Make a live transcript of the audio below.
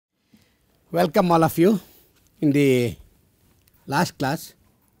Welcome all of you. In the last class,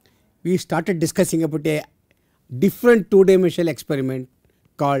 we started discussing about a different two-dimensional experiment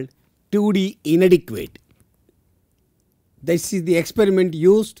called 2D inadequate. This is the experiment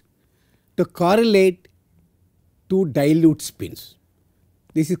used to correlate two dilute spins.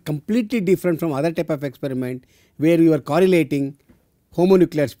 This is completely different from other type of experiment where we were correlating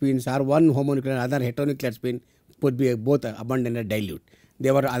homonuclear spins or one homonuclear other heteronuclear spin would be both abundant and dilute.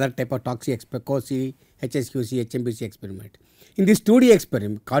 There were other type of toxic COC, HSQC, HMBC experiment. In this 2D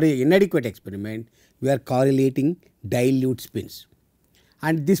experiment, inadequate experiment, we are correlating dilute spins.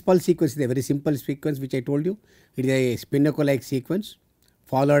 And this pulse sequence is a very simple sequence which I told you. It is a spinnacle-like sequence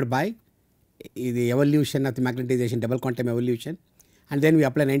followed by the evolution of the magnetization, double quantum evolution, and then we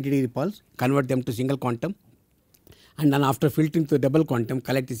apply 90-degree pulse, convert them to single quantum, and then after filtering to double quantum,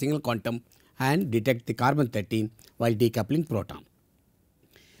 collect the single quantum and detect the carbon 13 while decoupling proton.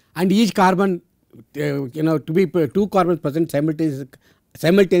 And each carbon, to be two carbons present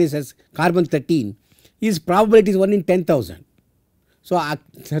simultaneous as carbon 13 is probability is 1 in 10,000. So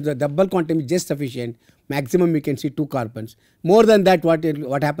the double quantum is just sufficient. Maximum we can see 2 carbons. More than that,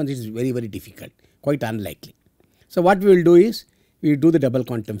 what happens is very, very difficult, quite unlikely. So what we will do is we will do the double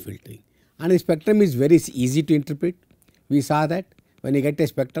quantum filtering, and the spectrum is very easy to interpret. We saw that when you get a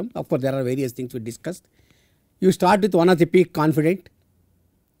spectrum, of course there are various things we discussed. You start with one of the peak confident.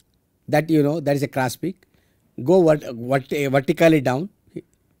 That that is a cross peak, go vertically down,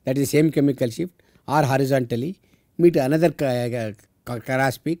 that is the same chemical shift, or horizontally meet another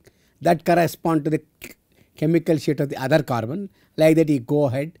cross peak that correspond to the chemical shift of the other carbon. Like that you go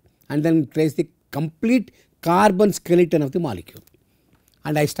ahead and then trace the complete carbon skeleton of the molecule.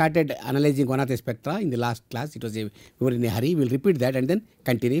 And I started analyzing one of the spectra in the last class. It was we were in a hurry. We will repeat that and then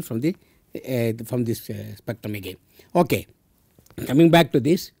continue from the this spectrum again. Okay, coming back to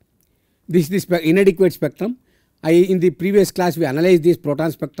this. This is the inadequate spectrum. In the previous class we analyzed this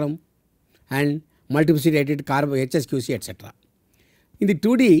proton spectrum and multiplicity rated carbon HSQC etc. In the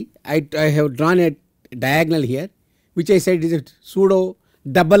 2D I have drawn a diagonal here which I said is a pseudo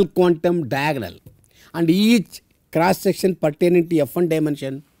double quantum diagonal, and each cross section pertaining to F1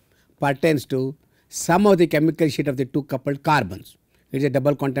 dimension pertains to sum of the chemical shift of the two coupled carbons. It is a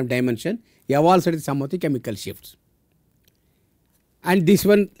double quantum dimension. You have also the sum of the chemical shifts. And this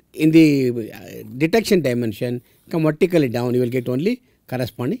one in the detection dimension, come vertically down, you will get only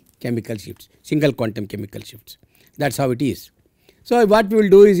corresponding chemical shifts, single quantum chemical shifts. That is how it is. So what we will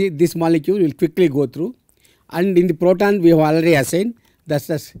do is this molecule we will quickly go through, and in the proton we have already assigned that's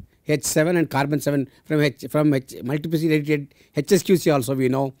H7 and carbon 7 from multiplicity rated HSQC also we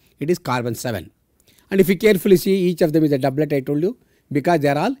know it is carbon 7. And if you carefully see, each of them is a doublet I told you, because they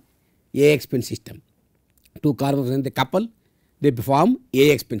are all AX spin system. Two carbons in the couple, they form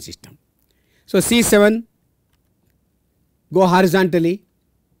AX spin system. So C7 go horizontally,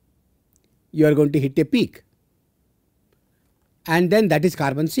 you are going to hit a peak, and then that is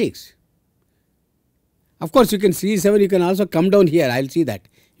carbon 6. Of course you can see C7, you can also come down here, I will see that.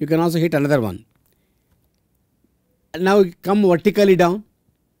 You can also hit another one. Now come vertically down,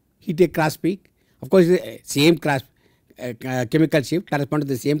 hit a cross peak. Of course same cross chemical shift correspond to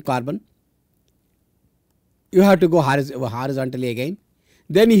the same carbon. You have to go horizontally again,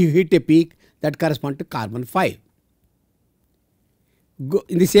 then you hit a peak that corresponds to carbon 5. Go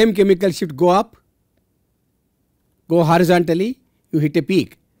in the same chemical shift, go up, go horizontally, you hit a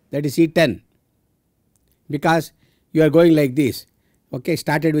peak, that is C10, because you are going like this. Okay,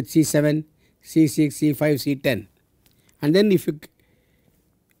 started with C7, C6, C5, C10, and then if you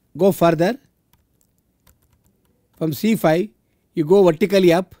go further from C5, you go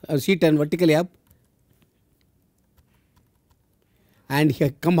vertically up, C10 vertically up, and here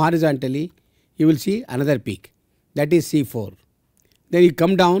come horizontally, you will see another peak, that is C4. Then you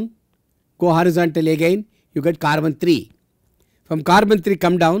come down, go horizontally again, you get carbon 3. From carbon 3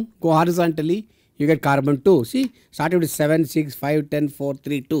 come down, go horizontally, you get carbon 2. See, started with 7, 6, 5, 10, 4,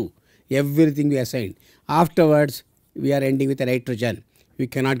 3, 2. Everything we assigned. Afterwards, we are ending with a nitrogen. We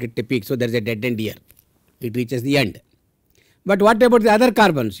cannot get a peak, so there is a dead end here. It reaches the end. But what about the other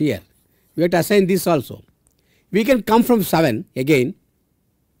carbons here? We have to assign this also. We can come from 7 again,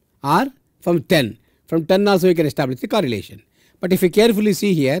 or from 10. From 10 also we can establish the correlation. But if you carefully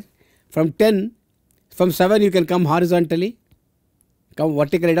see here, from 10, from 7 you can come horizontally, come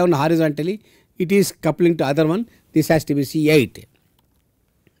vertically down horizontally, it is coupling to other one, this has to be C8.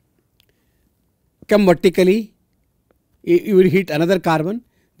 Come vertically, you will hit another carbon,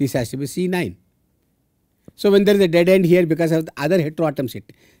 this has to be C9. So when there is a dead end here because of the other heteroatom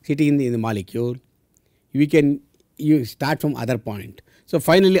sitting in the molecule, you start from other point. So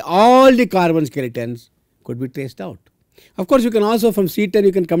finally all the carbon skeletons could be traced out. Of course, you can also from C10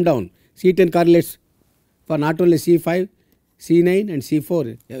 you can come down. C10 correlates for not only C5, C9 and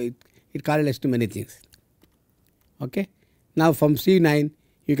C4. It correlates to many things. Okay. Now from C9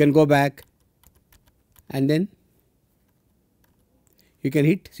 you can go back and then you can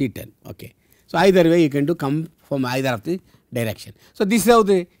hit C10. Okay. So either way you can do come from either of the direction. So this is how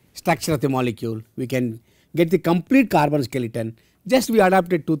the structure of the molecule. We can get the complete carbon skeleton. Just we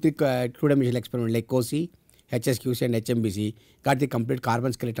adapted two-dimensional experiment like COSI, HSQC and HMBC, got the complete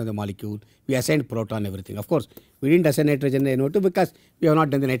carbon skeleton of the molecule. We assigned proton, everything. Of course, we didn't assign nitrogen NO2 because we have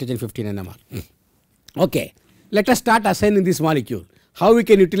not done the nitrogen 15 NMR. Okay, let us start assigning this molecule. How we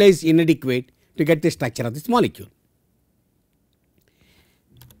can utilize inadequate to get the structure of this molecule.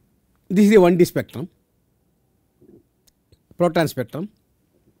 This is the 1D spectrum, proton spectrum.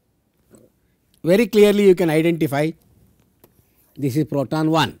 Very clearly you can identify this is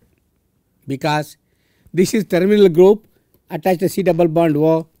proton 1 because this is terminal group attached to C double bond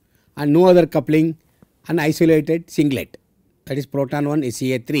O and no other coupling and isolated singlet, that is proton 1 is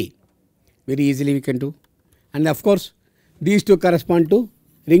Ca3. Very easily we can do. And of course, these two correspond to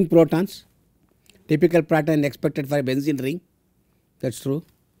ring protons, typical pattern expected for a benzene ring, that is true.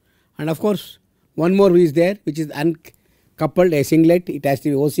 And of course, one more is there which is uncoupled, a singlet, it has to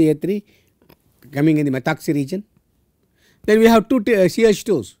be OCA3 coming in the methoxy region. Then we have two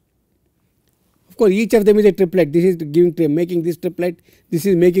CH2s. Of course, each of them is a triplet. This is making this triplet, this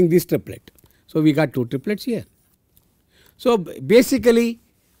is making this triplet. So we got two triplets here. So basically,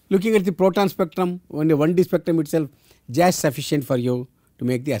 looking at the proton spectrum, only 1D spectrum itself, just sufficient for you to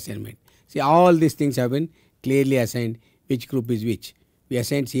make the assignment. See, all these things have been clearly assigned, which group is which. We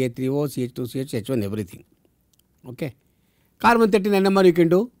assigned CH3O, CH2CH, H1, everything. Okay. Carbon 13 NMR you can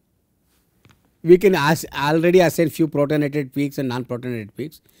do. We can already assign few protonated peaks and non-protonated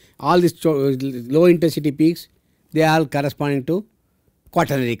peaks. All these low intensity peaks, they are all corresponding to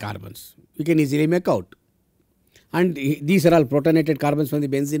quaternary carbons. We can easily make out. And these are all protonated carbons from the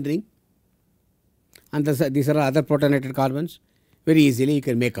benzene ring. And these are other protonated carbons. Very easily you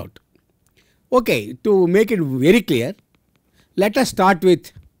can make out. Okay, to make it very clear, let us start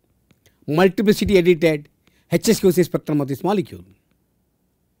with multiplicity edited HSQC spectrum of this molecule.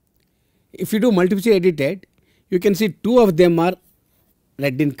 If you do multiplicity edited, you can see two of them are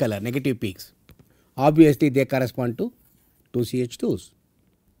red in color, negative peaks. Obviously, they correspond to two CH2s.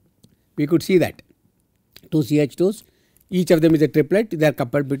 We could see that. Two CH2s, each of them is a triplet, they are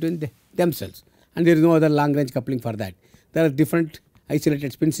coupled between themselves. And there is no other long range coupling for that. There are different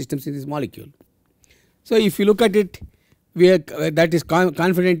isolated spin systems in this molecule. So if you look at it, that is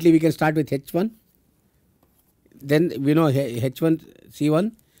confidently we can start with H1. Then we know H1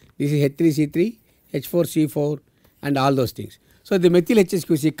 C1, this is H3 C3, H4 C4 and all those things. So the methyl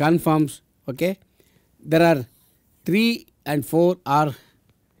HSQC confirms, okay, there are 3 and 4 are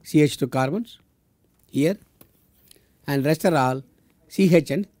CH2 carbons here and rest are all CH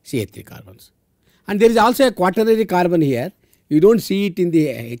and CH3 carbons. And there is also a quaternary carbon here. You don't see it in the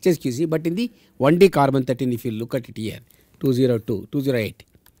HSQC, but in the 1D carbon 13 if you look at it here, 202, 208.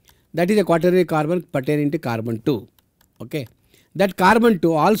 That is a quaternary carbon pertaining to carbon 2. Okay. That carbon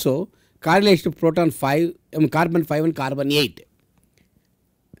 2 also correlates to proton 5, carbon 5 and carbon 8.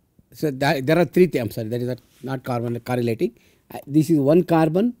 So there are three things, I am sorry, that is not carbon correlating. This is one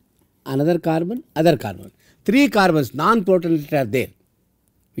carbon, another carbon, other carbon. 3 carbons non-protonated are there,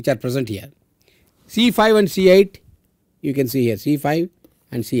 which are present here. C5 and C8, you can see here C5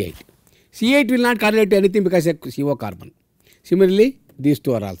 and C8. C8 will not correlate to anything because it is a CO carbon. Similarly, these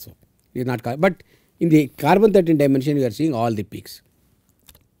two are also. It is not, but in the carbon 13 dimension, you are seeing all the peaks.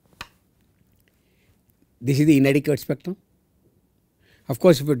 This is the inadequate spectrum. Of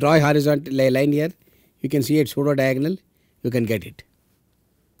course, if you draw a horizontal line here, you can see it pseudo diagonal, you can get it.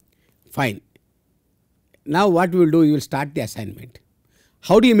 Fine. Now what we will do, you will start the assignment.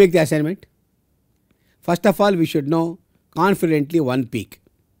 How do you make the assignment? First of all, we should know confidently one peak,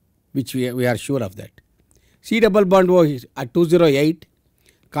 which we are sure of that. C double bond O is at 208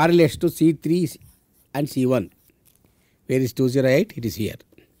 correlates to C3 and C1. Where is 208? It is here.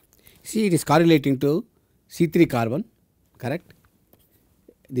 See, it is correlating to C3 carbon, correct?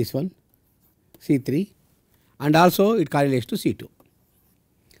 This one, C3, and also it correlates to C2.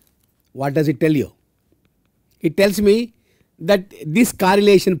 What does it tell you? It tells me that this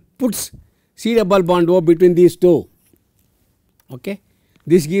correlation puts C double bond O between these two. Okay?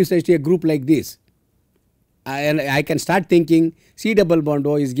 This gives us a group like this. And I can start thinking C double bond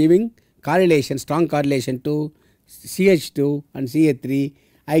O is giving correlation, strong correlation to CH2 and CH3.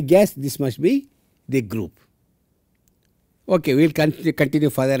 I guess this must be the group. Okay, we will continue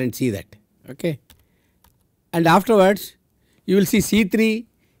further and see that. Okay. And afterwards, you will see C3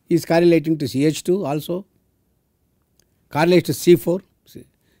 is correlating to CH2 also, correlates to C4.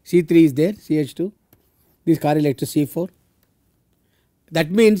 C3 is there, CH2. This correlates to C4. That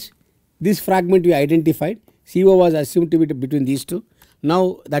means this fragment we identified, CO was assumed to be between these two.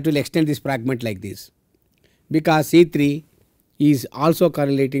 Now that will extend this fragment like this, because C3 is also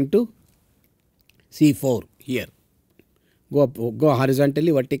correlating to C4 here. Go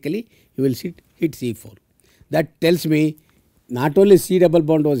horizontally, vertically, you will hit C4. That tells me not only C double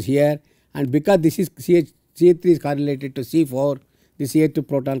bond was here, and because this is CH3 is correlated to C4, the CH2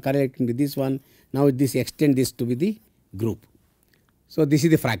 proton correlating to this one, now this extend this to be the group. So this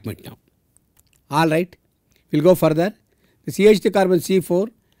is the fragment now. All right, we will go further. The CH2 carbon C4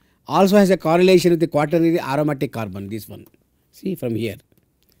 also has a correlation with the quaternary aromatic carbon, this one. See from here,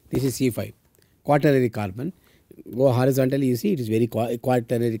 this is C5, quaternary carbon. Go horizontally, you see it is very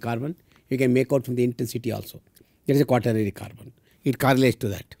quaternary carbon. You can make out from the intensity also. There is a quaternary carbon. It correlates to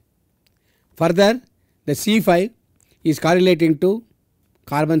that. Further, the C5 is correlating to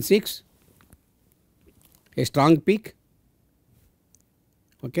carbon 6, a strong peak.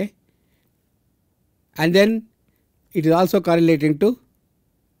 Okay. And then it is also correlating to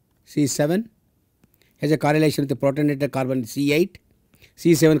C7, has a correlation with the protonated carbon C8.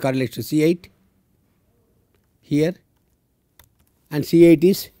 C7 correlates to C8 here, and C8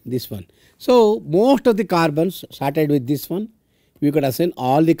 is this one. So most of the carbons started with this one. We could assign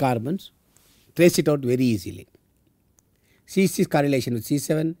all the carbons, trace it out very easily. C6 correlation with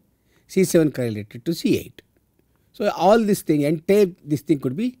C7, C7 correlated to C8. So all this thing, entire this thing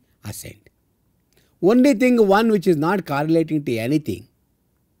could be assigned. Only thing one which is not correlating to anything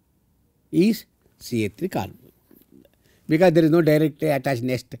is CH3 carbon, because there is no directly attached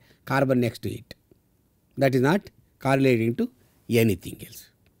next carbon next to it. That is not correlating to anything else.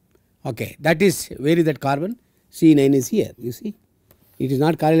 Okay, that is where is that carbon? C9 is here. You see, it is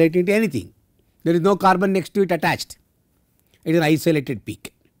not correlating to anything. There is no carbon next to it attached. It is an isolated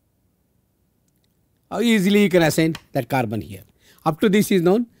peak. How easily you can assign that carbon here. Up to this is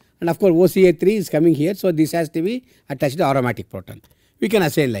known, and of course OCA3 is coming here, so this has to be attached to aromatic proton. We can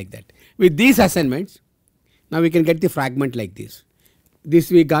assign like that. With these assignments, now we can get the fragment like this. This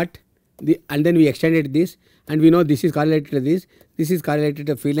we got, and then we extended this, and we know this is correlated to this is correlated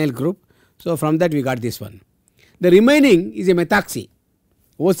to phenyl group. So from that we got this one. The remaining is a methoxy,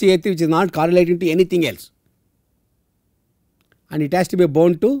 OCA3, which is not correlating to anything else, and it has to be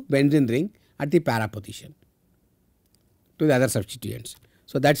bound to benzene ring at the para position to the other substituents.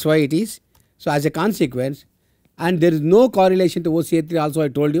 So that is why it is. So as a consequence, and there is no correlation to OCA3 also, I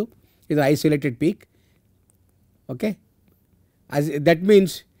told you, is an isolated peak. Okay. As that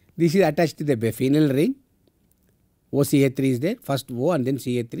means this is attached to the phenyl ring. OCA3 is there, first O and then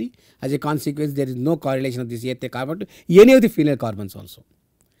CA3. As a consequence, there is no correlation of the CA3 carbon to any of the phenyl carbons also.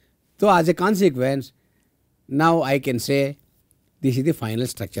 So as a consequence, now I can say this is the final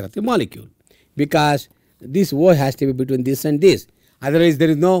structure of the molecule, because this O has to be between this and this. Otherwise, there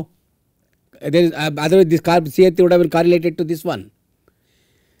is no, otherwise this carbon CA3 would have been correlated to this one.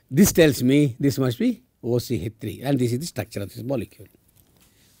 This tells me this must be OCH3, and this is the structure of this molecule.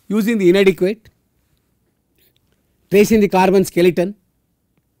 Using the inadequate, tracing the carbon skeleton,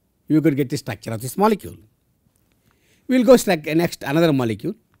 you could get the structure of this molecule. We will go next another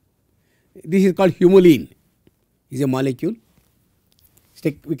molecule. This is called humulene. Is a molecule.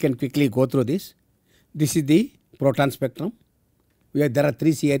 We can quickly go through this. This is the proton spectrum. There are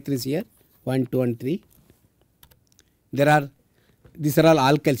 3 CH3s here, 1, 2 and 3. These are all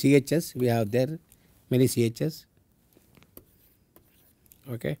alkyl CHs. We have there many CHs.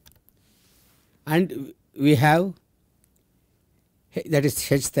 Okay. And we have, that is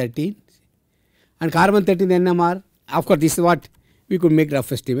H13 and carbon 13 NMR. Of course, this is what we could make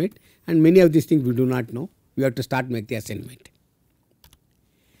rough estimate, and many of these things we do not know. We have to start make the assignment.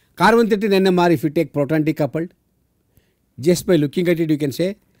 Carbon 13 NMR, if you take proton decoupled, just by looking at it you can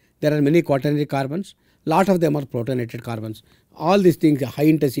say there are many quaternary carbons, lot of them are protonated carbons. All these things, high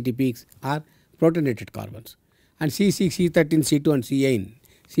intensity peaks, are protonated carbons. And C6, C13, C2 and C9,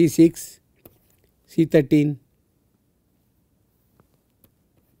 C6, C13,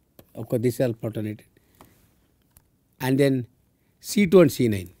 of course these are all protonated, and then C2 and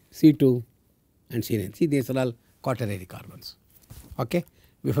C9, C2 and C9. See, these are all quaternary carbons. Okay,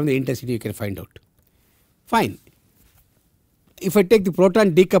 from the intensity you can find out. Fine. If I take the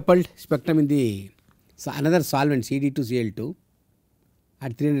proton decoupled spectrum in the another solvent CD2Cl2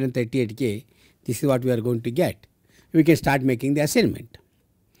 at 338 K, this is what we are going to get. We can start making the assignment.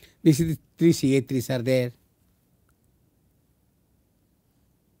 This is the 3 CA3s are there.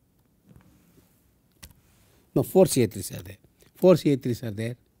 No, 4 CH3s are there. 4 CH3s are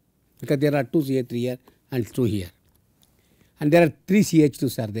there because there are 2 CH3 here and 2 here. And there are 3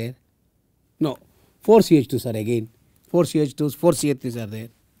 CH2s are there. No, 4 CH2s are again. 4 CH2s, 4 CH3s are there.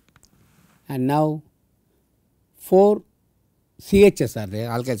 And now 4 CHs are there,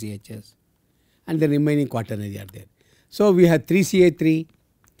 alkyl CHs. And the remaining quaternary are there. So we have 3 CH3,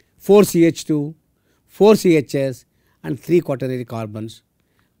 4 CH2, 4 CHs and 3 quaternary carbons.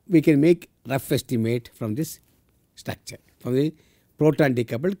 We can make rough estimate from this structure, from the proton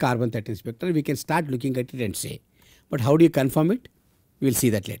decoupled carbon 13 spectra. We can start looking at it and say, but how do you confirm it? We will see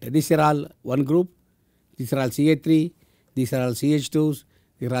that later. These are all one group, these are all CH3, these are all CH2s,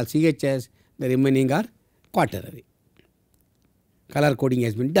 these are all CHs, the remaining are quaternary. Color coding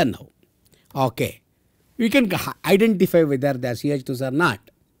has been done now. Okay. We can identify whether they are CH2s or not.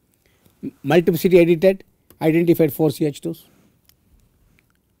 Multiplicity edited, identified 4 CH2s.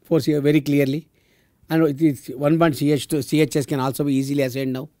 4 CH very clearly. And it is 1 bond CH2, CHs can also be easily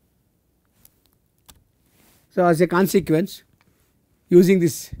assigned now. So as a consequence, using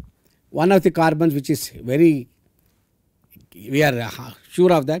this one of the carbons which is very, we are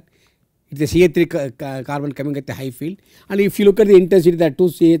sure of that, it is a CH3 carbon coming at the high field. And if you look at the intensity, there are 2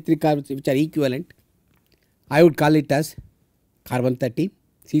 CH3 carbons which are equivalent. I would call it as carbon 13,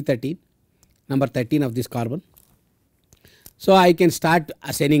 C13, number 13 of this carbon. So I can start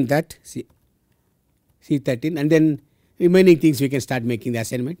assigning that C13 and then remaining things we can start making the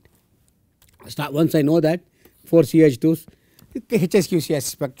assignment. Once I know that 4 CH2s, HSQCS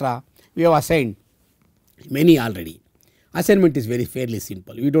spectra, we have assigned many already. Assignment is fairly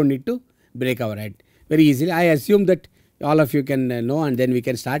simple. We don't need to break our head very easily. I assume that all of you can know, and then we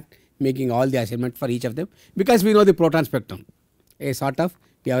can start making all the assignment for each of them because we know the proton spectrum. We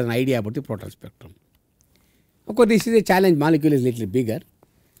have an idea about the proton spectrum. Of course, this is a challenge. Molecule is little bigger,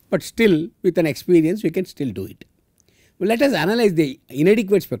 but still with an experience we can still do it. Well, let us analyze the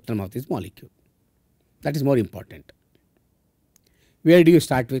inadequate spectrum of this molecule. That is more important. Where do you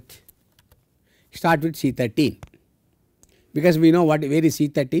start with? Start with C13 because we know where is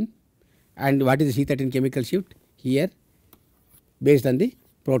C13 and what is the C13 chemical shift here based on the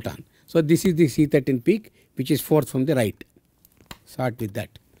proton. So this is the C13 peak which is 4th from the right. Start with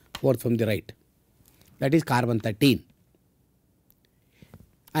that, 4th from the right. That is carbon 13.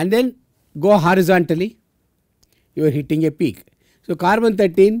 And then go horizontally, you are hitting a peak. So carbon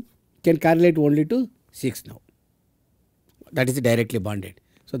 13 can correlate only to 6 now. That is directly bonded.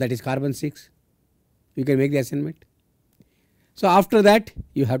 So that is carbon 6. You can make the assignment. So after that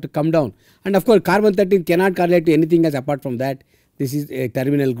you have to come down, and of course carbon 13 cannot correlate to anything else apart from that. This is a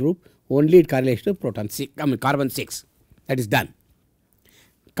terminal group, only it correlates to proton 6, carbon 6. That is done.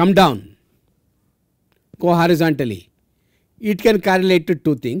 Come down, go horizontally. It can correlate to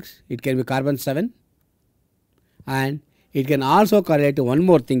 2 things. It can be carbon 7 and it can also correlate to one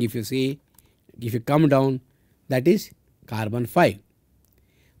more thing. If you see, if you come down, that is carbon 5.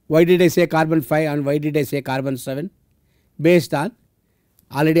 Why did I say carbon 5 and why did I say carbon 7? Based on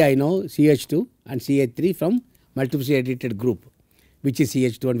already I know CH2 and CH3 from multiplicity edited group, which is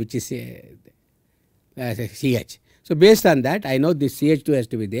CH2 and which is CH. So based on that I know this CH2 has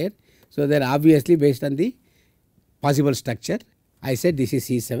to be there. So then obviously based on the possible structure I said this is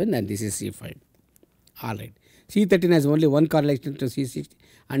C7 and this is C5. Alright. C13 has only one correlation to C6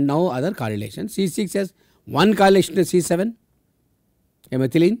 and now other correlation. C6 has one correlation to C7, a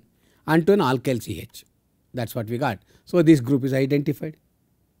methylene, and to an alkyl CH. That is what we got. So this group is identified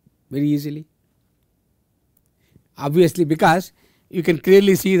very easily. Obviously because you can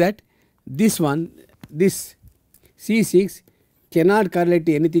clearly see that this one, this C6 cannot correlate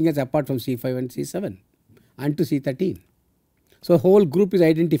to anything else apart from C5 and C7 and to C13. So whole group is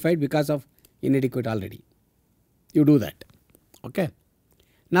identified because of inadequate already. You do that. Okay.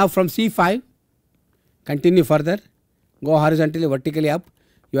 Now from C5 continue further, go horizontally, vertically up,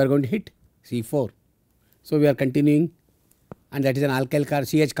 you are going to hit C4. So we are continuing, and that is an alkyl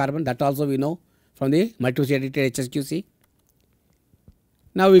CH carbon, that also we know from the multiplicity edited HSQC.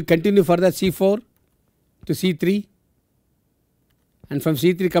 Now we continue further C4 to C3, and from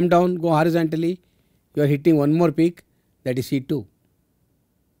C3 come down, go horizontally, you are hitting one more peak, that is C2,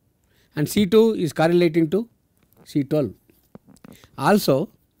 and C2 is correlating to C12. Also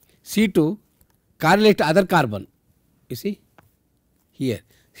C2 correlates to other carbon, you see here.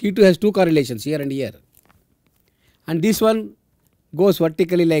 C2 has 2 correlations here and here, and this one goes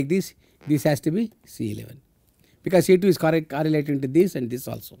vertically like this. This has to be C11 because C2 is correlating to this and this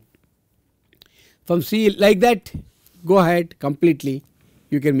also. From C like that, go ahead completely,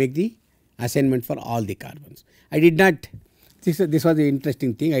 you can make the assignment for all the carbons. I did not This was the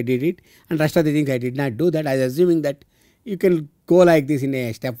interesting thing. I did it, and rest of the things I did not do that. I was assuming that you can go like this in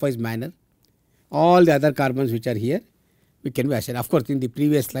a stepwise manner. All the other carbons which are here, we can be assigned. Of course, in the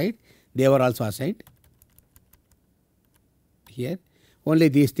previous slide, they were also assigned. Here, only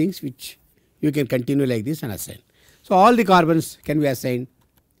these things which you can continue like this and assign. So, all the carbons can be assigned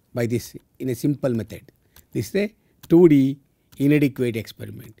by this in a simple method. This is a 2D inadequate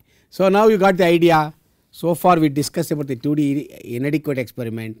experiment. So, now you got the idea. So far we discussed about the 2D inadequate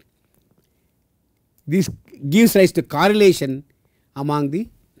experiment. This gives rise to correlation among the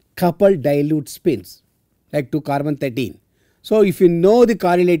coupled dilute spins like 2 carbon 13. So, if you know the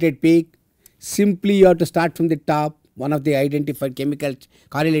correlated peak, simply you have to start from the top, one of the identified chemical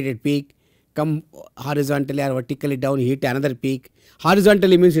correlated peak, come horizontally or vertically down, hit another peak.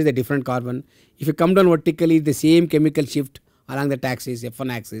 Horizontally means it is a different carbon. If you come down vertically, the same chemical shift along that axis,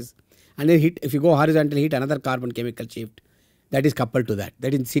 F1 axis, and then hit, if you go horizontally, hit another carbon chemical shift that is coupled to that,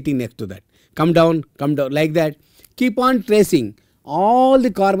 that is sitting next to that. Come down like that. Keep on tracing. All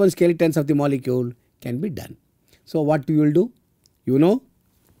the carbon skeletons of the molecule can be done. So, what you will do? You know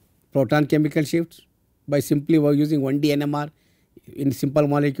proton chemical shifts by simply using 1D NMR in simple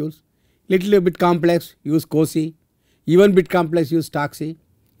molecules. Little bit complex, use COSY. Even bit complex, use STOCHSY.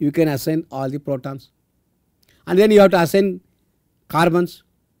 You can assign all the protons. And then you have to assign carbons.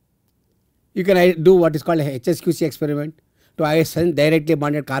 You can do what is called a HSQC experiment to assign directly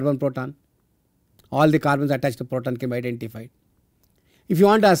bonded carbon proton. All the carbons attached to proton can be identified. If you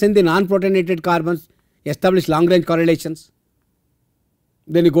want to assign the non-protonated carbons, establish long range correlations.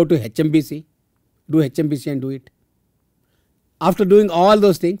 Then you go to HMBC, do HMBC and do it. After doing all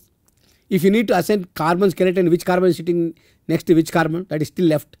those things, if you need to assign carbon skeleton, which carbon is sitting next to which carbon, that is still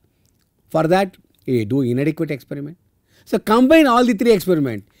left. For that, you do inadequate experiment. So, combine all the 3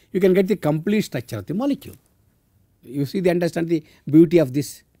 experiments, you can get the complete structure of the molecule. You see, understand the beauty of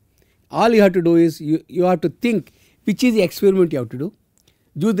this. All you have to do is you have to think which is the experiment you have to do.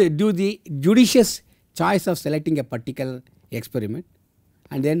 Do the judicious choice of selecting a particular experiment,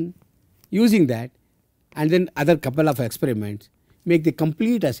 and then using that, and then other couple of experiments, make the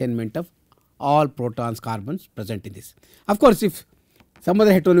complete assignment of all protons, carbons present in this. Of course, if some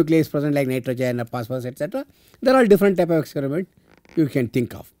other heteronuclei is present like nitrogen or phosphorus, etc., there are different type of experiment you can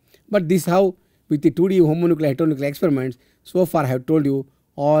think of. But this how with the 2D homonuclear heteronuclear experiments, so far I have told you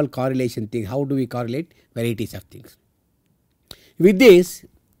all correlation things. How do we correlate varieties of things? With this,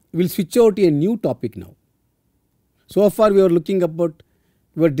 we will switch out to a new topic now. So far we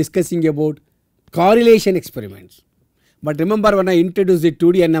were discussing about correlation experiments. But remember, when I introduced the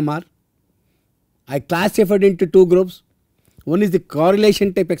 2D NMR, I classified into 2 groups. One is the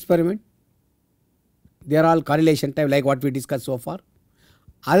correlation type experiment. They are all correlation type like what we discussed so far.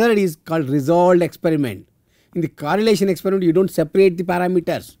 Other is called resolved experiment. In the correlation experiment, you don't separate the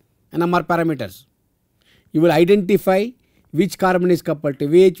parameters, NMR parameters. You will identify which carbon is coupled to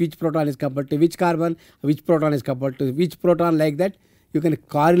which proton is coupled to which carbon, which proton is coupled to which proton, like that. You can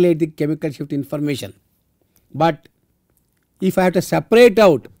correlate the chemical shift information. But if I have to separate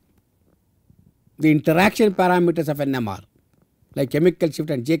out the interaction parameters of NMR, like chemical shift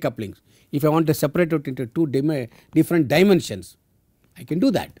and J couplings, if I want to separate it into 2 different dimensions, I can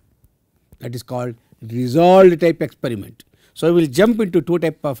do that. That is called resolved type experiment. So, I will jump into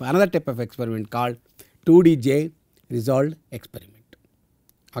another type of experiment called 2DJ resolved experiment.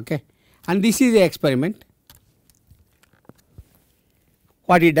 Okay. And this is a experiment.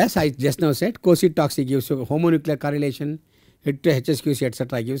 What it does, I just now said, COSY toxic gives you homonuclear correlation, HSQC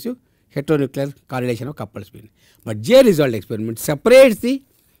etc. gives you heteronuclear correlation of coupled spin. But J resolved experiment separates the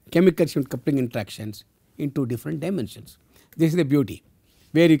chemical shift coupling interactions into different dimensions. This is the beauty,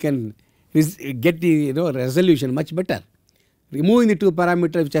 where you can get the resolution much better. Removing the 2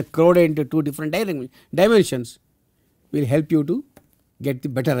 parameters which are crowded into 2 different dimensions will help you to get the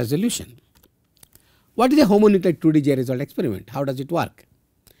better resolution. What is a homonuclear 2DJ resolved experiment? How does it work?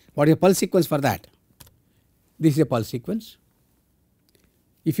 What is a pulse sequence for that? This is a pulse sequence.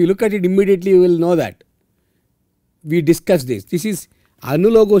 If you look at it immediately, you will know that we discussed this. This is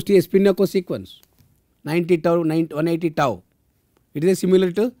analogous to a spin-echo sequence, 90 tau, 180 tau. It is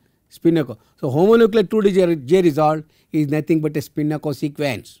similar to spin-echo. So, homonuclear 2DJ resolved is nothing but a spin-echo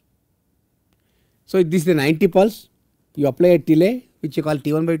sequence. So, this is the 90 pulse. You apply a delay which you call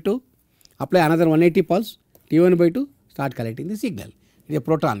T1/2. Apply another 180 pulse, T1/2, start collecting the signal. It is a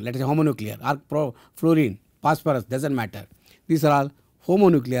proton, let us say homonuclear, or fluorine, phosphorus, does not matter. These are all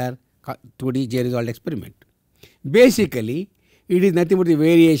homonuclear 2DJ resolved experiment. Basically, it is nothing but the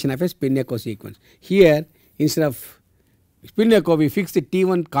variation of a spin-echo sequence. Here, instead of spin-echo, we fix the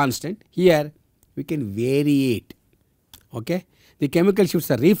T1 constant. Here, we can vary it. Okay. The chemical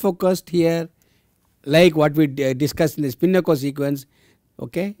shifts are refocused here, like what we discussed in the spin-echo sequence.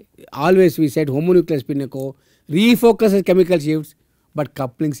 Okay. Always we said homonuclear spin-echo refocuses chemical shifts, but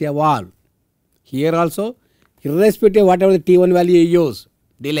couplings evolve. Here also, irrespective of whatever the T1 value you use,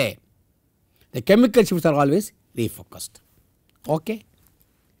 delay, the chemical shifts are always refocused. Okay.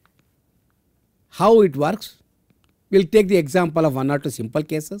 How it works? We will take the example of one or two simple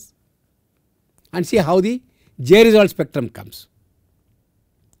cases and see how the J result spectrum comes.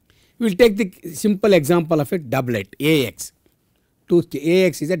 We will take the simple example of a doublet AX.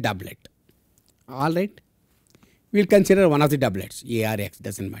 AX is a doublet. Alright. We will consider one of the doublets, A or X,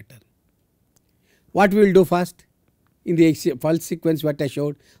 does not matter. What we will do first? In the pulse sequence what I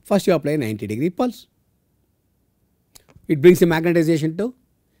showed, first you apply a 90-degree pulse. It brings the magnetization to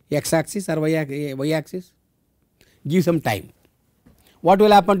X axis or Y axis. Give some time. What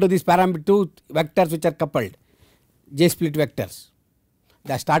will happen to these parameter two vectors which are coupled, J split vectors?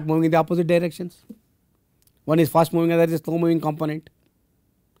 They start moving in the opposite directions. One is fast moving, other is slow moving component.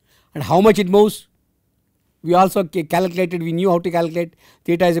 And how much it moves? We also calculated, we knew how to calculate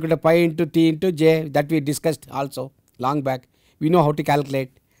theta is equal to pi into T into J, that we discussed also long back. We know how to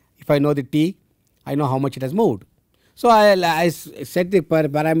calculate. If I know the T, I know how much it has moved. So I set the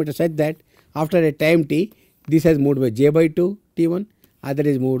parameter such that after a time T, this has moved by J by 2 T1, other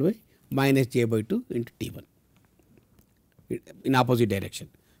is moved by minus J by 2 into T1 in opposite direction.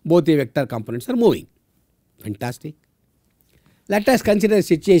 Both the vector components are moving. Fantastic. Let us consider a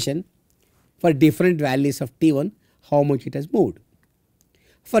situation for different values of T1, how much it has moved.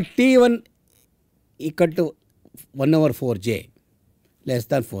 For T1 equal to 1 over 4J, less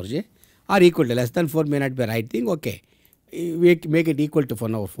than 4J, or equal to less than 4 may not be right thing, okay. We make it equal to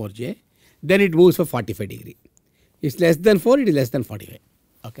 1 over 4J, then it moves for 45 degree. It's less than 4, it is less than 45.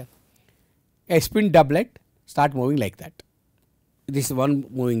 Okay. A spin doublet start moving like that. This is one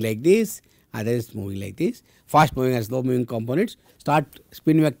moving like this, other is moving like this. Fast moving and slow moving components start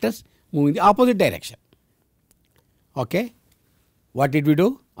spin vectors moving the opposite direction. Okay. What did we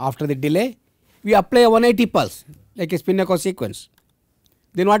do? After the delay, we apply a 180 pulse like a spin echo sequence.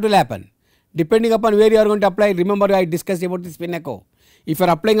 Then what will happen? Depending upon where you are going to apply, remember I discussed about the spin echo. If you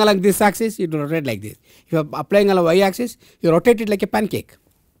are applying along this axis, you rotate like this. If you are applying along y axis, you rotate it like a pancake.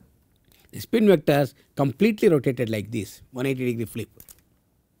 The spin vectors completely rotated like this, 180 degree flip.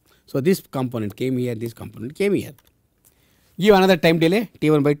 So this component came here, this component came here. Give another time delay,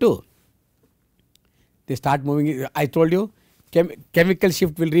 T1 by 2. They start moving. I told you chemical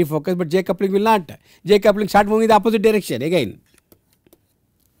shift will refocus, but J coupling will not. J coupling start moving in the opposite direction again.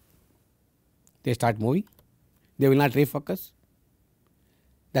 They start moving. They will not refocus.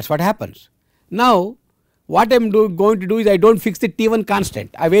 That's what happens. Now, what I am going to do is I don't fix the T1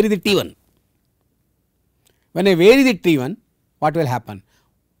 constant. I vary the T1. When I vary the T1, what will happen?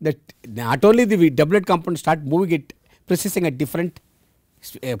 That not only the doublet component start moving it, processing at different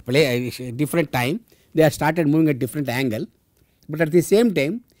time, they have started moving at different angle, but at the same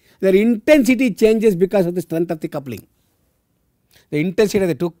time, their intensity changes because of the strength of the coupling. The intensity of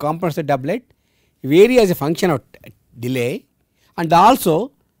the two components of the doublet vary as a function of delay and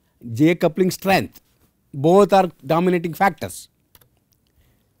also J coupling strength. Both are dominating factors.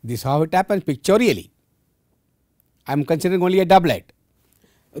 This is how it happens pictorially. I am considering only a doublet.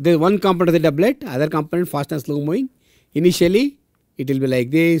 There is one component of the doublet, other component fast and slow moving. Initially, it will be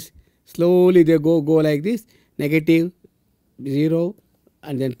like this. Slowly they go like this, negative, 0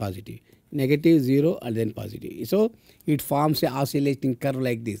 and then positive, negative, 0 and then positive. So, it forms a oscillating curve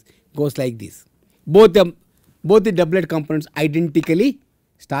like this, goes like this. Both the doublet components identically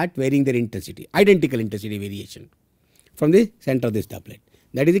start varying their intensity, identical intensity variation from the center of this doublet.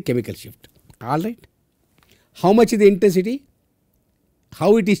 That is the chemical shift. Alright. How much is the intensity?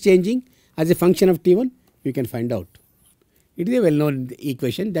 How it is changing as a function of T1? We can find out. It is a well known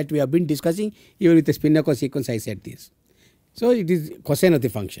equation that we have been discussing even with the spin echo sequence. I said this. So, it is cosine of the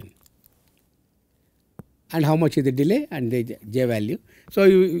function. And how much is the delay and the J value. So,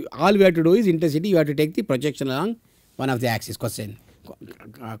 all we have to do is intensity, you have to take the projection along one of the axis, cosine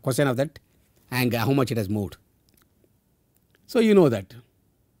of that angle, how much it has moved. So, you know that,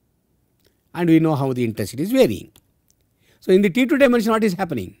 and we know how the intensity is varying. So, in the T2 dimension what is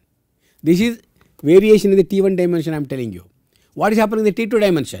happening? This is variation in the T1 dimension I am telling you. What is happening in the T2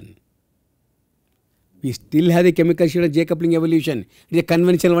 dimension? We still have the chemical shift of J coupling evolution. It is a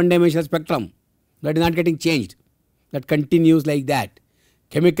conventional one dimensional spectrum that is not getting changed, that continues like that.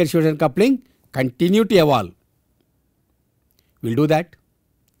 Chemical shift and coupling continue to evolve. We will do that.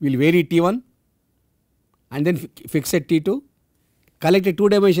 We will vary T1 and then fix at T2, collect a two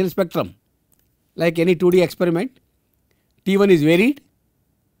dimensional spectrum like any 2D experiment. T1 is varied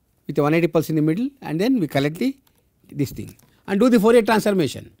with a 180 pulse in the middle, and then we collect this thing and do the Fourier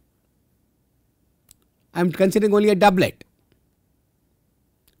transformation. I am considering only a doublet.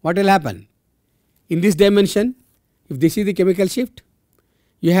 What will happen? In this dimension, if this is the chemical shift,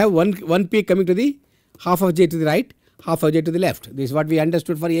 you have one peak coming to the half of j to the right, half of j to the left. This is what we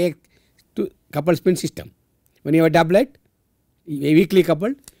understood for a coupled spin system. When you have a doublet, a weakly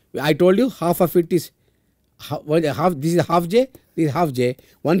coupled, I told you half of it is this is half j, this is half j.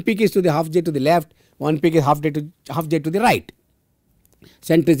 One peak is to the half j to the left, one peak is half j to the right.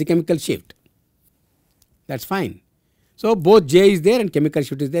 Center is the chemical shift. That's fine. So both j is there and chemical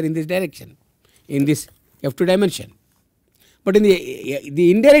shift is there in this direction, in this F2 dimension. But in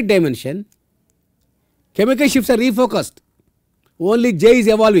the indirect dimension, chemical shifts are refocused. Only j is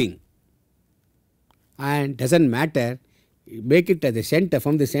evolving, and doesn't matter. Make it as the center.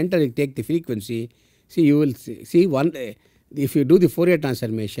 From the center, you take the frequency. See, you will see one. If you do the Fourier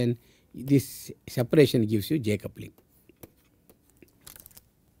transformation, this separation gives you j coupling.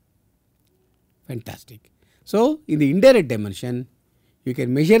 Fantastic. So in the indirect dimension, you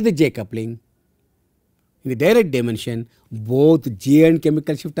can measure the j coupling. In the direct dimension, both j and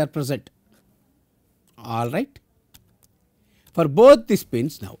chemical shift are present. All right. For both the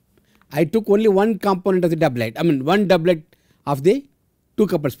spins now, I took only one component of the doublet. I mean one doublet of the two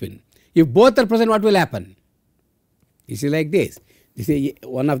coupled spin. If both are present, what will happen? This is like this. This is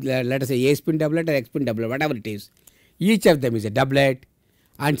one of the, let us say A spin doublet or X spin doublet, whatever it is. Each of them is a doublet,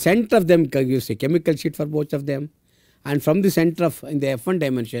 and center of them gives a chemical shift for both of them. And from the center of in the F1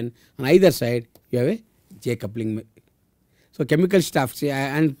 dimension on either side, you have a j coupling. So chemical stuff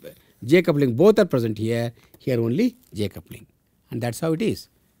and j coupling both are present here. Here only j coupling, and that's how it is.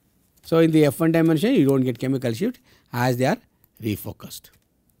 So in the F1 dimension, you don't get chemical shift as they are refocused.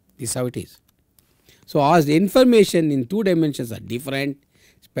 This is how it is. So as the information in two dimensions are different,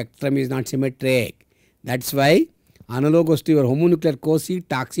 spectrum is not symmetric. That's why analogous to your homonuclear COSY,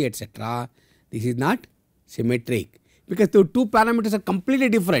 TOXY, etc., this is not symmetric, because the two parameters are completely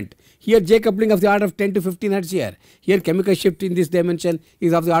different. Here j coupling of the order of 10 to 15 hertz here. Here chemical shift in this dimension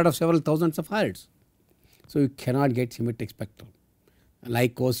is of the order of several thousands of hertz. So you cannot get symmetric spectrum.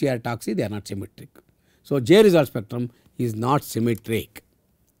 Like COSY or TOXY, they are not symmetric. So j result spectrum is not symmetric.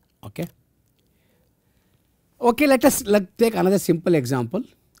 Okay. Okay, let's take another simple example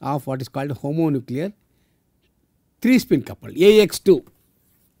of what is called homonuclear 3-spin coupled AX2.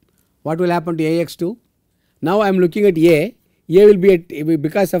 What will happen to AX2? Now I am looking at A. A will be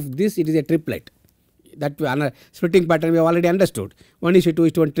because of this, it is a triplet. That splitting pattern we have already understood.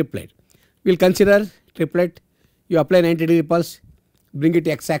 1:2:1 triplet. We will consider triplet. You apply 90-degree pulse, bring it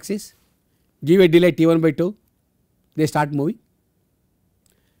to x axis, give a delay T1/2, they start moving.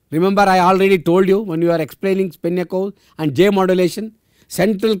 Remember, I already told you when you are explaining spin echo and J modulation,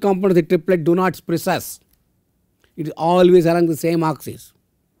 central component of the triplet do not precess. It is always along the same axis.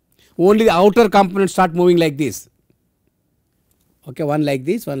 Only the outer components start moving like this. Okay, one like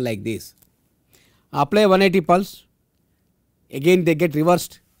this, one like this. Apply 180 pulse, again they get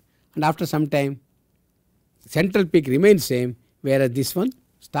reversed, and after some time, central peak remains same, whereas this one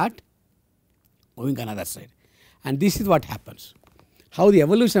start moving another side. And this is what happens. How the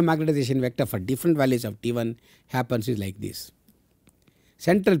evolution of magnetization vector for different values of T1 happens is like this.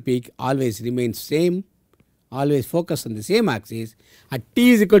 Central peak always remains same, always focus on the same axis. At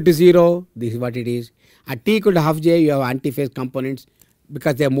t is equal to 0, this is what it is. At t equal to half j, you have antiphase components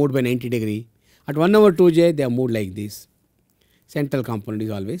because they are moved by 90 degree. At 1/2j, they are moved like this. Central component is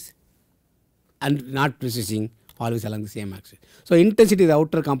always and not precessing, always along the same axis. So intensity of the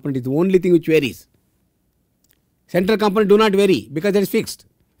outer component is the only thing which varies. Central component do not vary because that is fixed.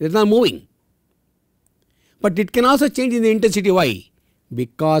 It is not moving. But it can also change in the intensity. Why?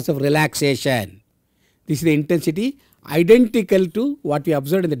 Because of relaxation. This is the intensity identical to what we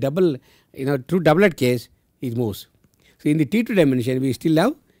observed in the double, true doublet case, it moves. So in the T2 dimension, we still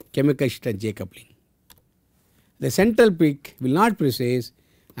have chemical shift and j coupling. The central peak will not precess,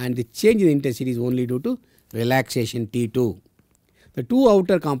 and the change in the intensity is only due to relaxation T2. The two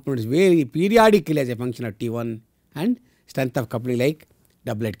outer components vary periodically as a function of T1 and strength of coupling like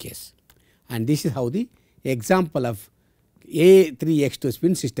doublet case. And this is how the example of A3X2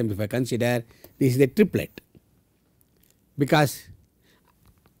 spin system, if I consider, this is the triplet, because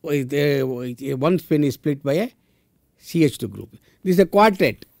one spin is split by a CH2 group. This is a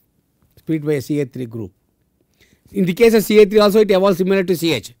quartet split by a CH3 group. In the case of CH3 also it evolves similar to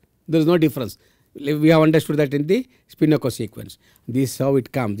CH. There is no difference. We have understood that in the spin echo sequence. This is how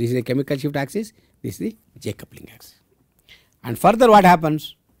it comes. This is the chemical shift axis. This is the j coupling axis. And further what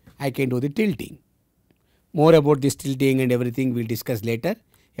happens? I can do the tilting. More about this tilting and everything we'll discuss later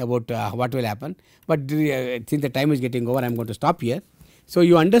about what will happen. But since the time is getting over, I am going to stop here. So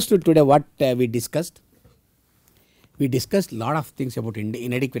you understood today what we discussed. We discussed a lot of things about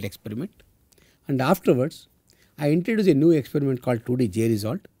inadequate experiment, and afterwards I introduced a new experiment called 2D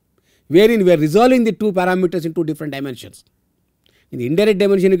result, wherein we are resolving the two parameters in two different dimensions. In the indirect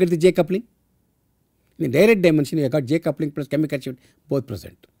dimension you get the J coupling. In the direct dimension you have got J coupling plus chemical shift both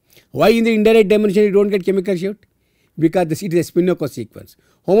present. Why in the indirect dimension you don't get chemical shift? Because it is a spin-echo sequence.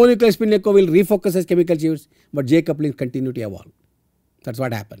 Homonuclear spin-echo will refocus as chemical shifts, but J coupling continue to evolve. That's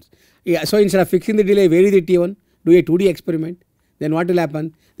what happens. Yeah, so instead of fixing the delay, vary the T1, do a 2D experiment. Then what will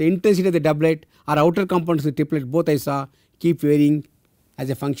happen? The intensity of the doublet or outer components of the triplet, both I saw, keep varying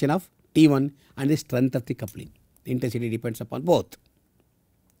as a function of T1 and the strength of the coupling. The intensity depends upon both.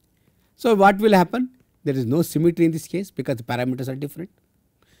 So what will happen? There is no symmetry in this case because the parameters are different.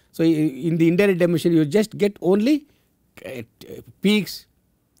 So in the indirect dimension you just get only peaks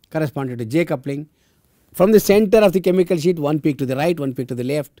corresponding to J coupling. From the center of the chemical sheet, one peak to the right, one peak to the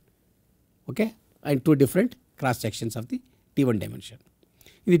left, okay, and two different cross sections of the T1 dimension.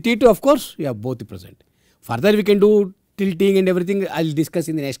 In the T2, of course, you have both present. Further we can do tilting and everything, I will discuss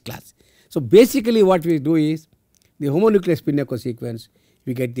in the next class. So basically what we do is the homonuclear spin-echo sequence,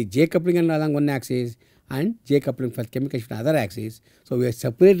 we get the J coupling along one axis and J coupling for chemical shift on other axis. So we are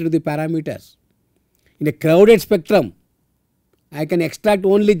separated the parameters. In a crowded spectrum, I can extract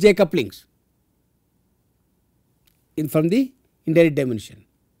only J couplings from the indirect dimension.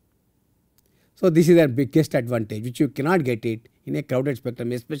 So this is the biggest advantage which you cannot get it in a crowded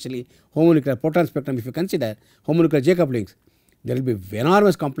spectrum, especially homonuclear proton spectrum. If you consider homonuclear J couplings, there will be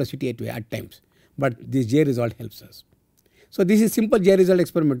enormous complexity at times, but this J result helps us. So this is simple J result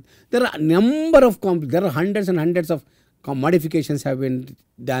experiment. There are a number of there are hundreds and hundreds of modifications have been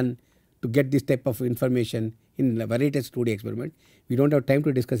done to get this type of information in various 2D experiment. We don't have time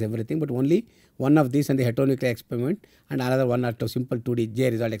to discuss everything, but only one of these and the heteronuclear experiment and another one or two simple 2D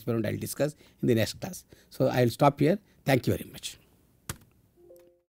J result experiment I will discuss in the next class. So I will stop here. Thank you very much.